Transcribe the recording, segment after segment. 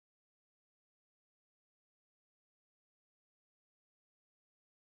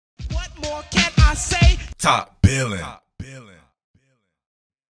more can I say? Top Billin.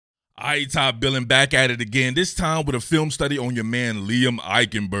 All right, Top Billin back at it again, this time with a film study on your man Liam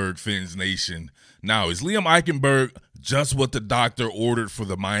Eichenberg, Fins Nation. Now, is Liam Eichenberg just what the doctor ordered for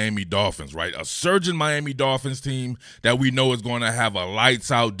the Miami Dolphins, right? A surging Miami Dolphins team that we know is going to have a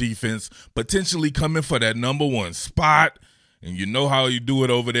lights-out defense, potentially coming for that number one spot. And you know how you do it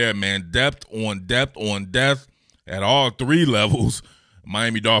over there, man. Depth on depth on depth at all three levels.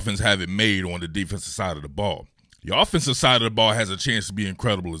 Miami Dolphins have it made on the defensive side of the ball. The offensive side of the ball has a chance to be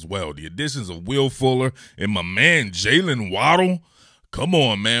incredible as well. The additions of Will Fuller and my man Jalen Waddle. Come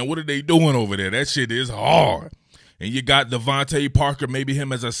on, man. What are they doing over there? That shit is hard. And you got Devontae Parker, maybe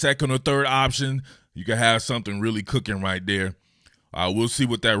him as a second or third option. You can have something really cooking right there. We'll see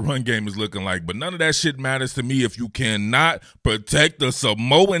what that run game is looking like. But none of that shit matters to me if you cannot protect the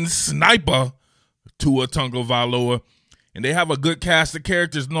Samoan Sniper, Tua Tagovailoa. And they have a good cast of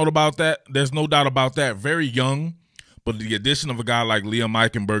characters. Note about that. There's no doubt about that. Very young. But the addition of a guy like Liam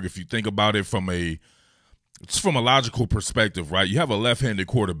Eichenberg, if you think about it from a logical perspective, right? You have a left-handed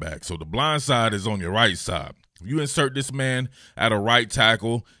quarterback. So the blind side is on your right side. If you insert this man at a right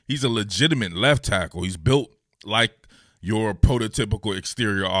tackle, he's a legitimate left tackle. He's built like your prototypical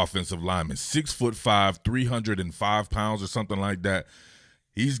exterior offensive lineman. 6'5", 305 pounds or something like that.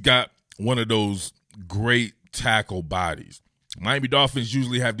 He's got one of those great tackle bodies. Miami Dolphins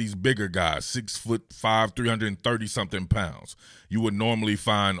usually have these bigger guys, 6'5", 330-something pounds. You would normally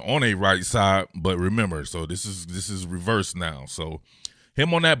find on a right side, but remember, so this is reversed now. So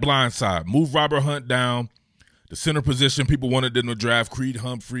him on that blind side, move Robert Hunt down. The center position, people wanted in the draft, Creed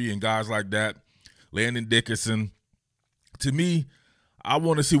Humphrey and guys like that, Landon Dickerson. To me, I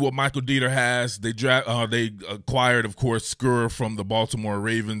want to see what Michael Dieter has. They acquired, of course, Skura from the Baltimore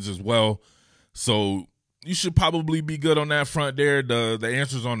Ravens as well. So you should probably be good on that front there. The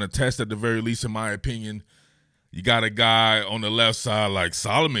answer's on the test at the very least, in my opinion. You got a guy on the left side like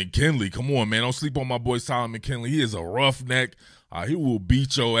Solomon Kinley. Come on, man. Don't sleep on my boy Solomon Kinley. He is a roughneck. He will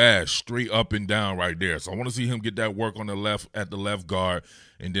beat your ass straight up and down right there. So I want to see him get that work on the left at the left guard.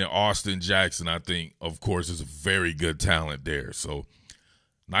 And then Austin Jackson, I think, of course, is a very good talent there. So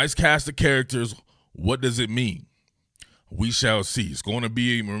nice cast of characters. What does it mean? We shall see. It's going to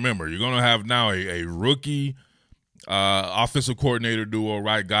be, remember, you're going to have now a rookie offensive coordinator duo,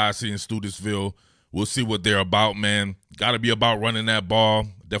 right? Gossi and Studesville. We'll see what they're about, man. Got to be about running that ball.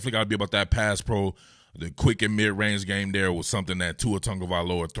 Definitely got to be about that pass pro. The quick and mid-range game there was something that Tua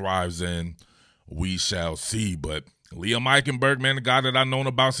Tagovailoa thrives in. We shall see. But Liam Eichenberg, man, the guy that I've known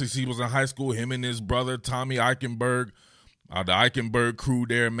about since he was in high school, him and his brother, Tommy Eichenberg, the Eichenberg crew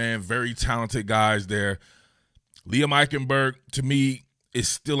there, man, very talented guys there. Liam Eichenberg, to me, is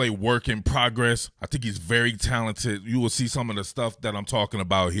still a work in progress. I think he's very talented. You will see some of the stuff that I'm talking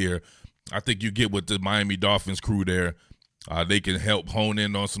about here. I think you get with the Miami Dolphins crew there. They can help hone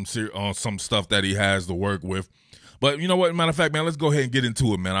in on some stuff that he has to work with. But you know what? Matter of fact, man, let's go ahead and get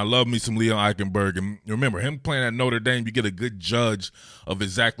into it, man. I love me some Liam Eichenberg. And remember, him playing at Notre Dame, you get a good judge of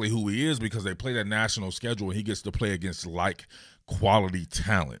exactly who he is because they play that national schedule and he gets to play against like quality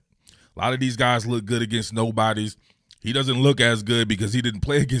talent. A lot of these guys look good against nobodies. He doesn't look as good because he didn't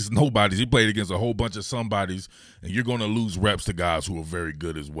play against nobodies. He played against a whole bunch of somebodies, and you're going to lose reps to guys who are very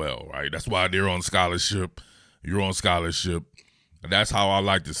good as well, right? That's why they're on scholarship. You're on scholarship. And that's how I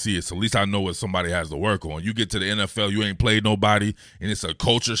like to see it. So at least I know what somebody has to work on. You get to the NFL, you ain't played nobody, and it's a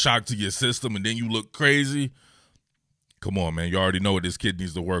culture shock to your system, and then you look crazy. Come on, man. You already know what this kid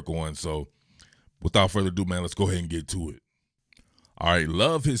needs to work on. So without further ado, man, let's go ahead and get to it. All right,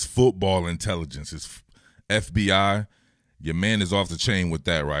 love his football intelligence, his FBI. Your man is off the chain with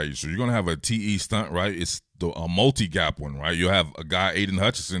that, right? So you're going to have a TE stunt, right? It's a multi-gap one, right? You'll have a guy, Aiden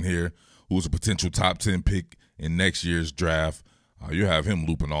Hutchinson here, who's a potential top 10 pick in next year's draft. You have him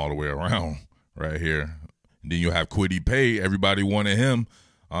looping all the way around right here. And then you'll have Kwity Paye. Everybody wanted him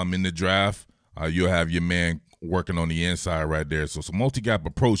in the draft. You'll have your man working on the inside right there. So it's a multi-gap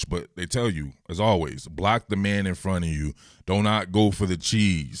approach, but they tell you, as always, block the man in front of you. Do not go for the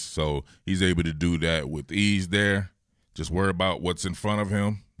cheese. So he's able to do that with ease there. Just worry about what's in front of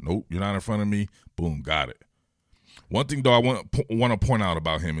him. Nope, you're not in front of me. Boom, got it. One thing, though, I want to point out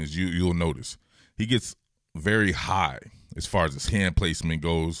about him is you'll notice he gets very high as far as his hand placement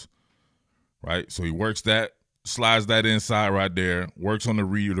goes, right? So he works that, slides that inside right there, works on the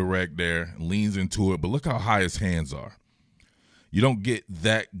redirect there, leans into it. But look how high his hands are. You don't get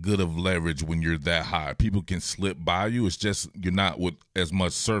that good of leverage when you're that high. People can slip by you. It's just you're not with as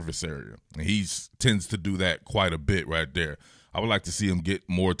much surface area. And he tends to do that quite a bit right there. I would like to see him get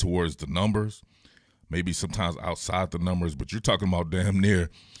more towards the numbers. maybe sometimes outside the numbers, but you're talking about damn near.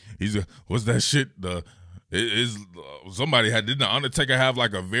 What's that shit? Somebody didn't the Undertaker have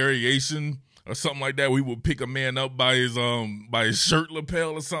like a variation or something like that? We would pick a man up by his shirt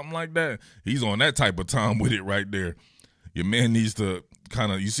lapel or something like that. He's on that type of time with it right there. Your man needs to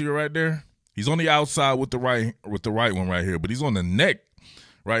kind of, you see it right there? He's on the outside with the right one right here, but he's on the neck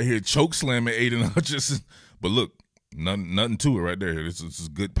right here, choke slamming Aiden Hutchinson. But look, nothing to it right there. This is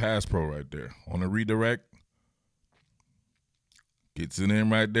good pass pro right there. On the redirect, gets it in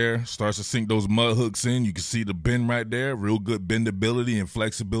right there, starts to sink those mud hooks in. You can see the bend right there, real good bendability and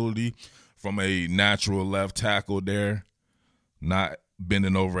flexibility from a natural left tackle there, not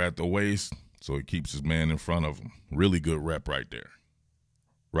bending over at the waist, so he keeps his man in front of him. Really good rep right there.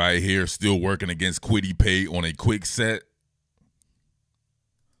 Right here, still working against Kwity Paye on a quick set.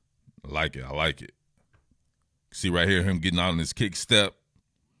 I like it. See right here, him getting out on his kick step,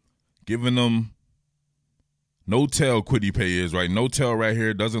 giving them no tail. Kwity Paye is right. No tail right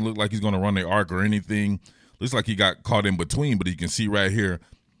here. Doesn't look like he's going to run the arc or anything. Looks like he got caught in between, but you can see right here.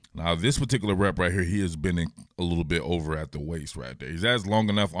 Now, this particular rep right here, he has been a little bit over at the waist right there. He has long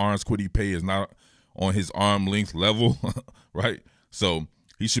enough arms. Kwity Paye is not on his arm length level, right? So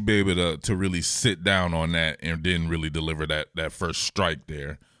he should be able to really sit down on that and then really deliver that first strike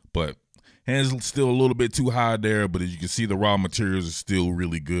there. But hands still a little bit too high there, but as you can see, the raw materials are still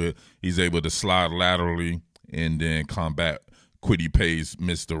really good. He's able to slide laterally and then combat Kwity Paye's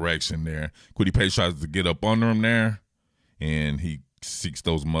misdirection there. Kwity Paye tries to get up under him there, and he seeks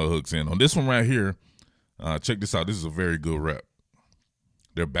those mud hooks in. On this one right here, check this out. This is a very good rep.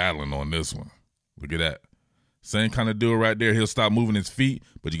 They're battling on this one. Look at that. Same kind of deal right there. He'll stop moving his feet,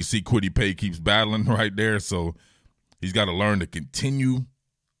 but you can see Kwity Paye keeps battling right there. So he's got to learn to continue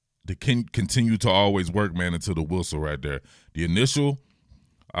to always work, man, until the whistle right there. The initial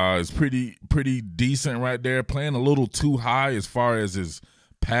is pretty decent right there. Playing a little too high as far as his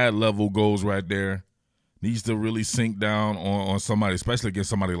pad level goes right there. Needs to really sink down on somebody, especially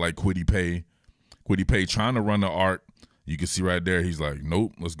against somebody like Kwity Paye. Kwity Paye trying to run the arc. You can see right there, he's like,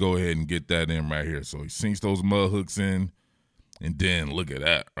 nope, let's go ahead and get that in right here. So he sinks those mud hooks in, and then look at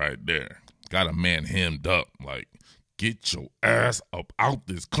that right there. Got a man hemmed up. Like, get your ass up out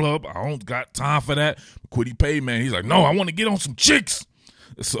this club. I don't got time for that. Kwity Paye, man, he's like, no, I want to get on some chicks.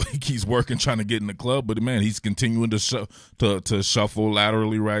 So he keeps working, trying to get in the club. But, man, he's continuing to shuffle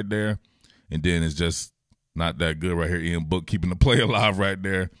laterally right there. And then it's just not that good right here. Ian Book keeping the play alive right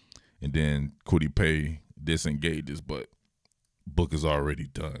there. And then Kwity Paye disengages, but Book is already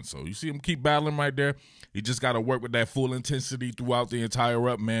done. So you see him keep battling right there. He just got to work with that full intensity throughout the entire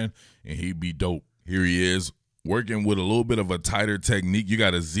rep, man, and he'd be dope. Here he is, working with a little bit of a tighter technique. You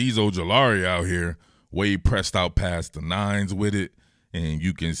got Azeez Ojulari out here, way pressed out past the nines with it, and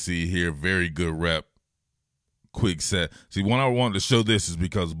you can see here, very good rep, quick set. See, when I wanted to show this is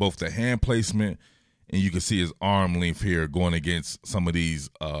because both the hand placement and you can see his arm length here going against some of these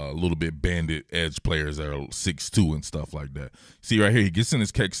little bit banded edge players that are 6'2" and stuff like that. See right here, he gets in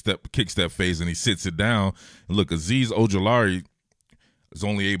his kick step phase and he sits it down. And look, Azeez Ojulari is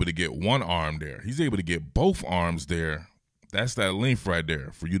only able to get one arm there. He's able to get both arms there. That's that length right there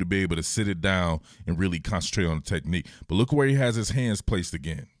for you to be able to sit it down and really concentrate on the technique. But look where he has his hands placed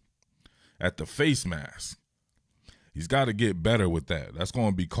again, at the face mask. He's got to get better with that. That's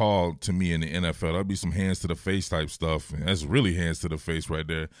going to be called to me in the NFL. That'll be some hands to the face type stuff. And that's really hands to the face right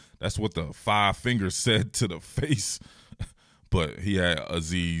there. That's what the 5 fingers said to the face. But he had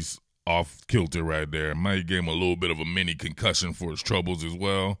Azeez off kilter right there. Might gave him a little bit of a mini concussion for his troubles as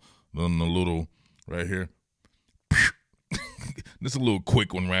well. Then a little right here. This is a little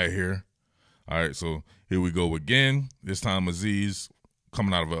quick one right here. All right, so here we go again. This time Azeez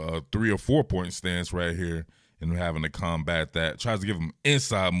coming out of a 3 or 4 point stance right here. And having to combat that. Tries to give him an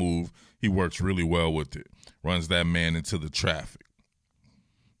inside move. He works really well with it. Runs that man into the traffic.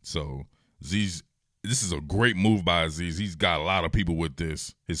 So, Azeez, this is a great move by Azeez. He's got a lot of people with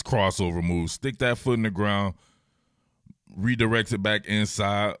this. His crossover move. Stick that foot in the ground. Redirects it back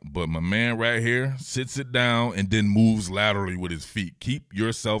inside. But my man right here sits it down and then moves laterally with his feet. Keep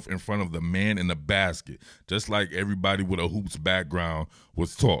yourself in front of the man in the basket. Just like everybody with a hoops background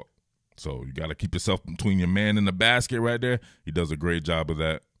was taught. So you got to keep yourself between your man and the basket right there. He does a great job of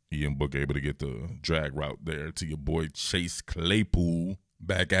that. Ian Book able to get the drag route there to your boy Chase Claypool.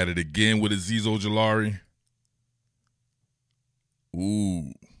 Back at it again with Azeez Ojulari.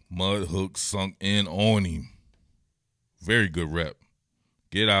 Ooh, mud hook sunk in on him. Very good rep.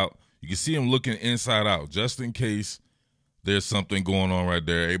 Get out. You can see him looking inside out just in case there's something going on right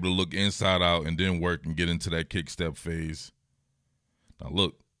there. Able to look inside out and then work and get into that kick step phase. Now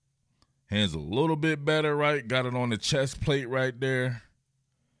look. Hands a little bit better, right? Got it on the chest plate right there.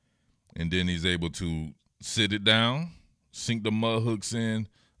 And then he's able to sit it down, sink the mud hooks in.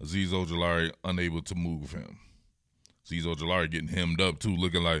 Azeez Ojulari unable to move him. Azeez Ojulari getting hemmed up too,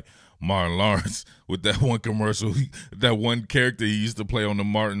 looking like Martin Lawrence with that one commercial, that one character he used to play on the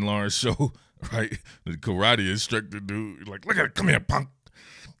Martin Lawrence show, right? The karate instructor dude, like, look at it, come here, punk.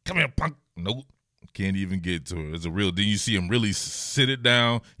 Come here, punk. Nope. Can't even get to it. It's a real, then you see him really sit it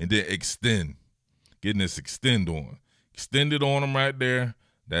down and then extend. Getting this extend on. Extend it on him right there.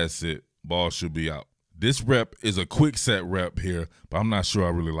 That's it. Ball should be out. This rep is a quick set rep here, but I'm not sure I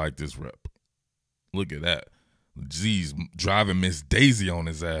really like this rep. Look at that. Azeez driving Miss Daisy on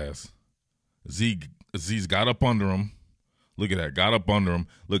his ass. Azeez got up under him. Look at that. Got up under him.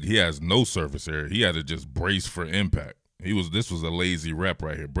 Look, he has no surface area. He had to just brace for impact. This was a lazy rep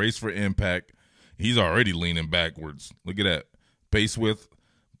right here. Brace for impact. He's already leaning backwards. Look at that. Base width,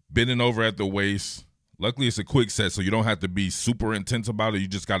 bending over at the waist. Luckily, it's a quick set, so you don't have to be super intense about it. You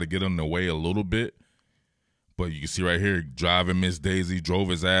just got to get in the way a little bit. But you can see right here, driving Miss Daisy, drove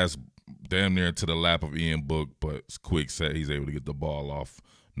his ass damn near into the lap of Ian Book, but it's quick set. He's able to get the ball off.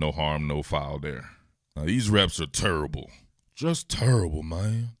 No harm, no foul there. Now, these reps are terrible. Just terrible,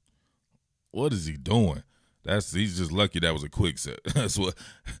 man. What is he doing? He's just lucky that was a quick set. That's what.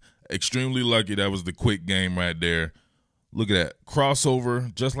 Extremely lucky that was the quick game right there. Look at that.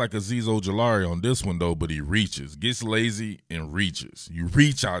 Crossover, just like Azeez Ojulari on this one, though, but he reaches. Gets lazy and reaches. You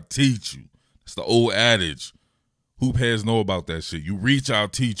reach, I'll teach you. It's the old adage. Hoop heads know about that shit. You reach, I'll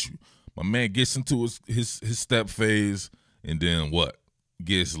teach you. My man gets into his step phase, and then what?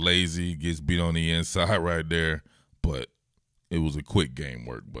 Gets lazy, gets beat on the inside right there. But it was a quick game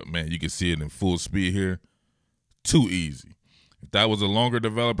work. But, man, you can see it in full speed here. Too easy. If that was a longer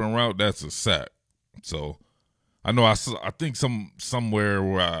developing route, that's a sack. So I know I think somewhere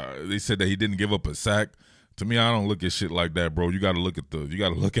where they said that he didn't give up a sack. To me, I don't look at shit like that, bro. You got to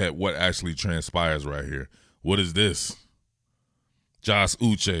look at what actually transpires right here. What is this? Josh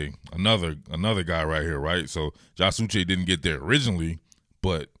Uche, another guy right here, right? So Josh Uche didn't get there originally,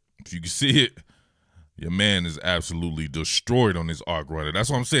 but if you can see it, your man is absolutely destroyed on this arc runner.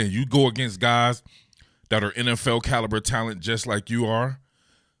 That's what I'm saying. You go against guys that are NFL caliber talent just like you are,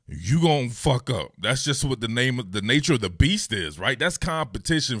 you gonna fuck up. That's just what the nature of the beast is, right? That's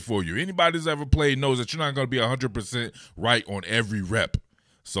competition for you. Anybody who's ever played knows that you're not gonna be 100% right on every rep.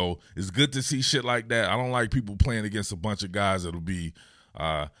 So it's good to see shit like that. I don't like people playing against a bunch of guys that'll be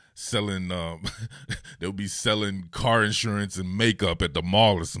selling they'll be selling car insurance and makeup at the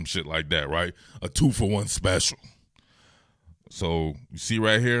mall or some shit like that, right? A 2-for-1 special. So you see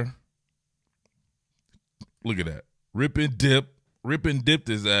right here. Look at that. Rip and dipped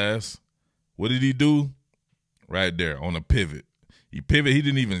his ass. What did he do? Right there on a pivot. He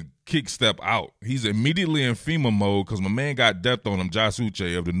didn't even kick step out. He's immediately in FEMA mode because my man got depth on him, Josh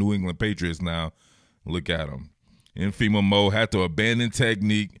Uche of the New England Patriots now. Look at him. In FEMA mode, had to abandon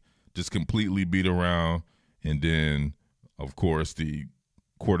technique, just completely beat around. And then, of course, the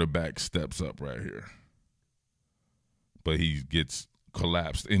quarterback steps up right here. But he gets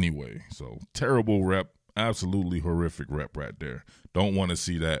collapsed anyway. So terrible rep. Absolutely horrific rep right there. Don't want to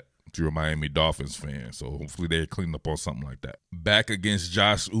see that if you're a Miami Dolphins fan. So hopefully they clean up on something like that. Back against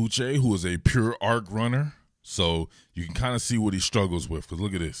Josh Uche, who is a pure arc runner. So you can kind of see what he struggles with. Because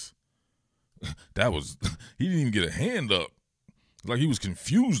look at this. He didn't even get a hand up. It's like he was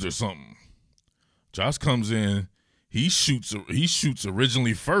confused or something. Josh comes in. He shoots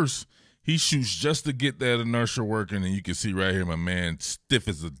originally first. He shoots just to get that inertia working. And you can see right here, my man, stiff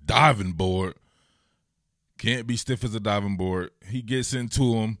as a diving board. Can't be stiff as a diving board. He gets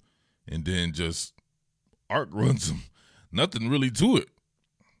into him and then just arc runs him. Nothing really to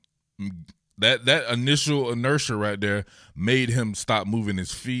it. That initial inertia right there made him stop moving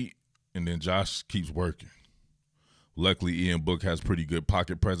his feet, and then Josh keeps working. Luckily, Ian Book has pretty good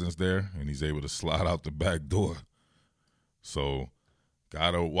pocket presence there, and he's able to slide out the back door. So,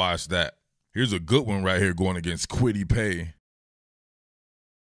 gotta watch that. Here's a good one right here going against Kwity Paye.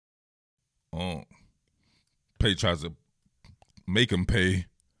 Paye tries to make him pay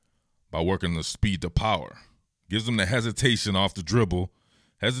by working the speed to power. Gives him the hesitation off the dribble.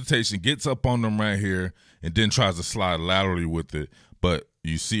 Hesitation, gets up on them right here, and then tries to slide laterally with it. But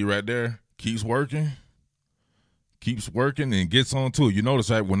you see right there, keeps working and gets on to it. You notice,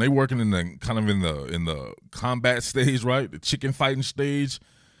 right, when they working in the combat stage, right, the chicken fighting stage,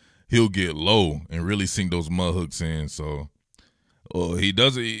 he'll get low and really sink those mud hooks in. So he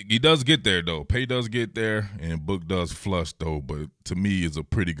does get there, though. Paye does get there, and Book does flush, though. But to me, it's a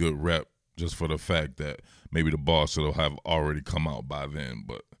pretty good rep just for the fact that maybe the ball should have already come out by then.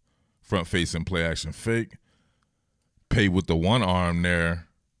 But Front-facing play-action fake. Pay with the one arm there.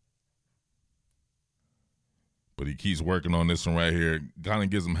 But he keeps working on this one right here. Kind of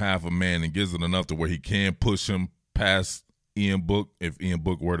gives him half a man and gives it enough to where he can push him past Ian Book if Ian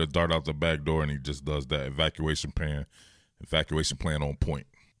Book were to dart out the back door, and he just does that. Evacuation plan on point.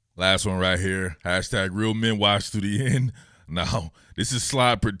 Last one right here. Hashtag real men watch to the end. Now, this is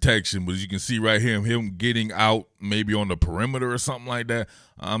slide protection, but as you can see right here, him getting out maybe on the perimeter or something like that.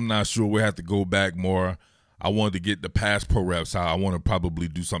 I'm not sure. We have to go back more. I wanted to get the pass pro reps out. I want to probably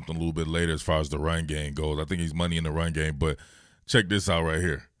do something a little bit later as far as the run game goes. I think he's money in the run game, but check this out right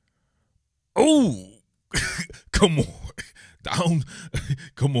here. Oh, come on. Down.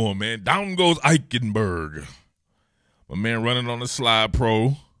 Come on, man. Down goes Eichenberg. My man running on the slide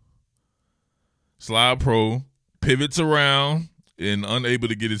pro. Slide pro. Pivots around and unable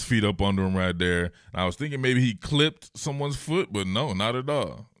to get his feet up under him right there. And I was thinking maybe he clipped someone's foot, but no, not at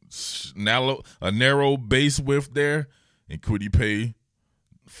all. A narrow base whiff there, and Kwity Paye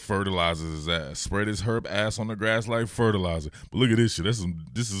fertilizes his ass. Spread his herb ass on the grass like fertilizer. But look at this shit. This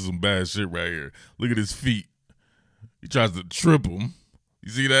is some bad shit right here. Look at his feet. He tries to trip him. You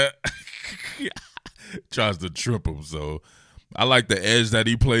see that? Tries to trip him. So I like the edge that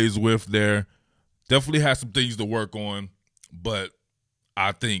he plays with there. Definitely has some things to work on, but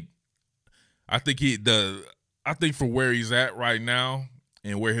I think for where he's at right now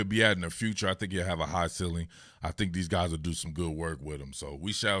and where he'll be at in the future, I think he'll have a high ceiling. I think these guys will do some good work with him. So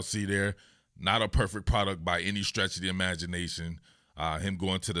we shall see there. Not a perfect product by any stretch of the imagination. Him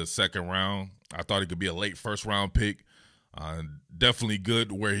going to the second round, I thought he could be a late first round pick. Definitely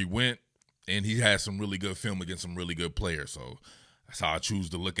good where he went, and he had some really good film against some really good players. So that's how I choose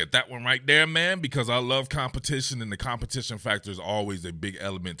to look at that one right there, man, because I love competition, and the competition factor is always a big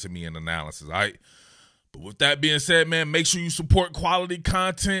element to me in analysis, all right? But with that being said, man, make sure you support quality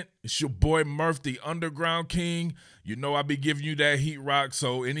content. It's your boy Murph, the Underground King. You know I be giving you that heat rock,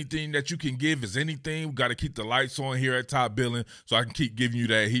 so anything that you can give is anything. We got to keep the lights on here at Top Billin so I can keep giving you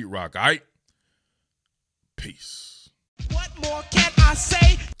that heat rock, all right? Peace. What more can I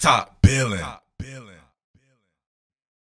say? Top Billin.